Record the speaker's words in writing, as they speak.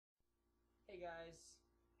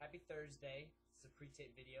Happy Thursday. It's a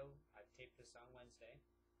pre-tape video. I taped this on Wednesday.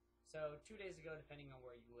 So 2 days ago, depending on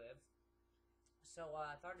where you live. So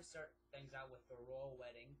I thought to start things out with the royal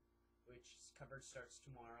wedding, which coverage starts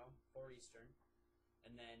tomorrow, 4 Eastern.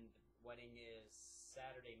 And then the wedding is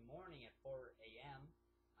Saturday morning at 4 a.m.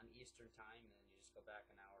 on Eastern time, and then you just go back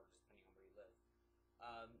an hour, just depending on where you live.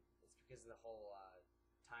 It's because of the whole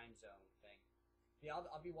time zone thing. Yeah,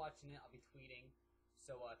 I'll be watching it. I'll be tweeting.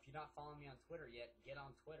 So if you're not following me on Twitter yet, get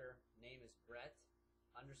on Twitter. Name is Brett_Simon706.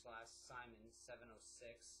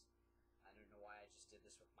 I don't know why I just did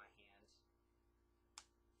this with my hand.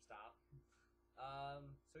 Stop.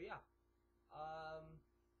 So yeah.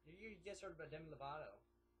 You just heard about Demi Lovato.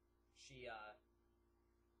 She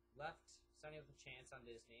left Sunny with a Chance on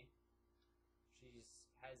Disney. She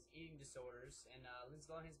has eating disorders, and Lindsay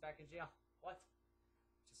Lohan's back in jail. What?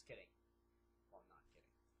 Just kidding. Well, I'm not kidding.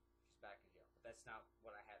 She's back in jail, but that's not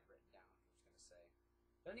what I had written down. I was gonna say.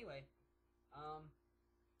 But anyway,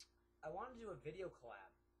 I wanted to do a video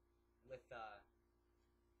collab with the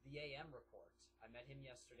AM Report. I met him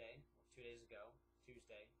yesterday, or 2 days ago,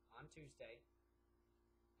 on Tuesday.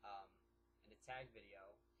 In a tag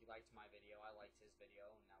video. He liked my video, I liked his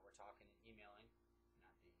video, and now we're talking and emailing.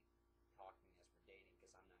 Not the talking as we're dating, because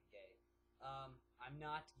I'm not gay. I'm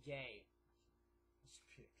not gay. Should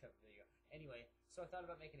be a cover video. Anyway, so I thought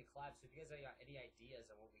about making a collab, so if you guys have any ideas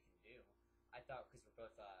on what we can do, I thought, because we're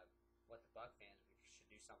both What the Buck fans, we should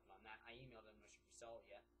do something on that. I emailed him, I'm not sure if you saw it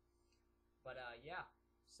yet. But yeah,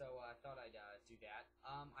 so I thought I'd do that.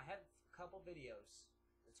 I have a couple videos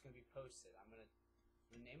that's going to be posted. I'm going to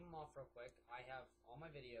name them off real quick. I have all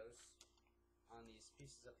my videos on these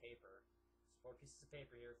pieces of paper. There's 4 pieces of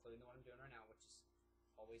paper here, including the one I'm doing right now, which is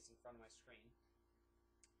always in front of my screen.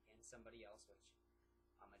 And somebody else, which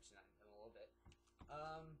I'll mention that in a little bit.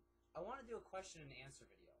 I want to do a question and answer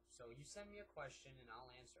video. So you send me a question and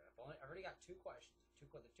I'll answer it. I've already got 2 questions.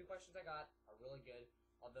 The 2 questions I got are really good,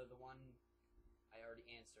 although the one I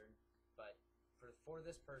already answered. But for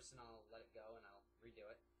this person, I'll let it go and I'll redo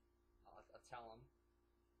it. I'll tell them.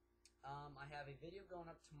 I have a video going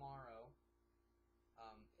up tomorrow.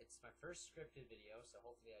 It's my first scripted video, so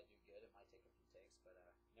hopefully I do good. It might take a few takes, but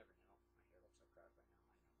you never know. My hair looks like crap right now.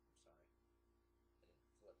 I know. I'm sorry. I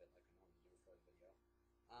didn't flip it like I normally do before the video.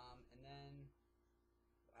 And then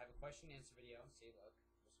I have a question and answer video. See, look,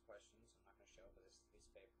 there's questions. I'm not going to show it, but this piece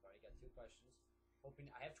of paper. I've already got 2 questions.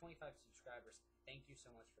 I have 25 subscribers. Thank you so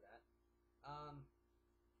much for that. I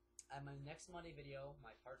have my next Monday video,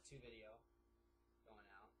 my part 2 video, going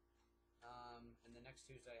out. And the next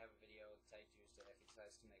Tuesday I have a video, Tag Tuesday, if he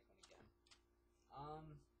decides to make one again.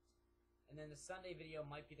 And then the Sunday video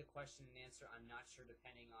might be the question and answer. I'm not sure,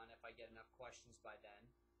 depending on if I get enough questions by then.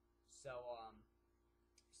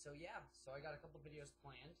 So yeah, so I got a couple videos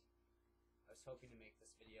planned. I was hoping to make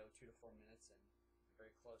this video 2 to 4 minutes, and I'm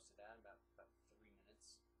very close to that, about 3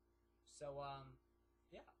 minutes. So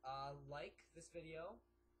yeah, like this video,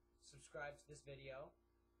 subscribe to this video,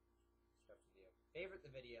 favorite the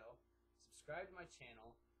video, subscribe to my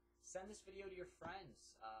channel, send this video to your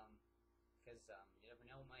friends, because you never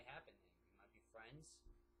know what might happen. You might be friends,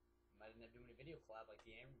 you might end up doing a video collab like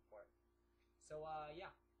the AM Report. So yeah,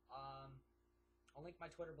 I'll link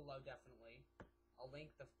my Twitter below, definitely. I'll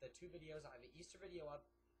link the 2 videos. I have an Easter video up,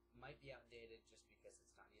 might be outdated just because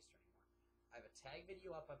it's not Easter anymore. I have a tag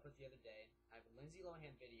video up I put the other day. I have a Lindsay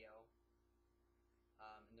Lohan video,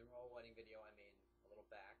 and the royal wedding video I made a little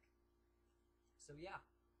back. So yeah,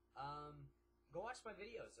 go watch my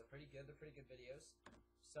videos. They're pretty good. They're pretty good videos.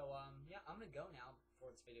 So yeah, I'm gonna go now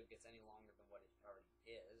before this video gets any longer than what it already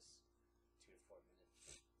is. 2 to 4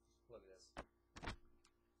 minutes. Look at this.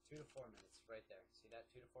 2 to 4 minutes right there. See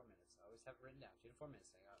that? 2 to 4 minutes. I always have it written down. 2 to 4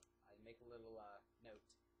 minutes. I make a little note.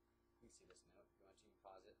 You can see this note. If you want, you can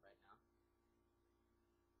pause it right now.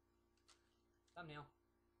 Thumbnail.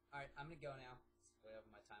 Alright, I'm gonna go now. It's way over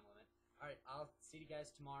my time limit. Alright, I'll see you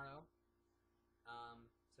guys tomorrow.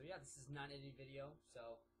 So yeah, this is not an edited video,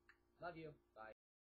 so love you. Bye.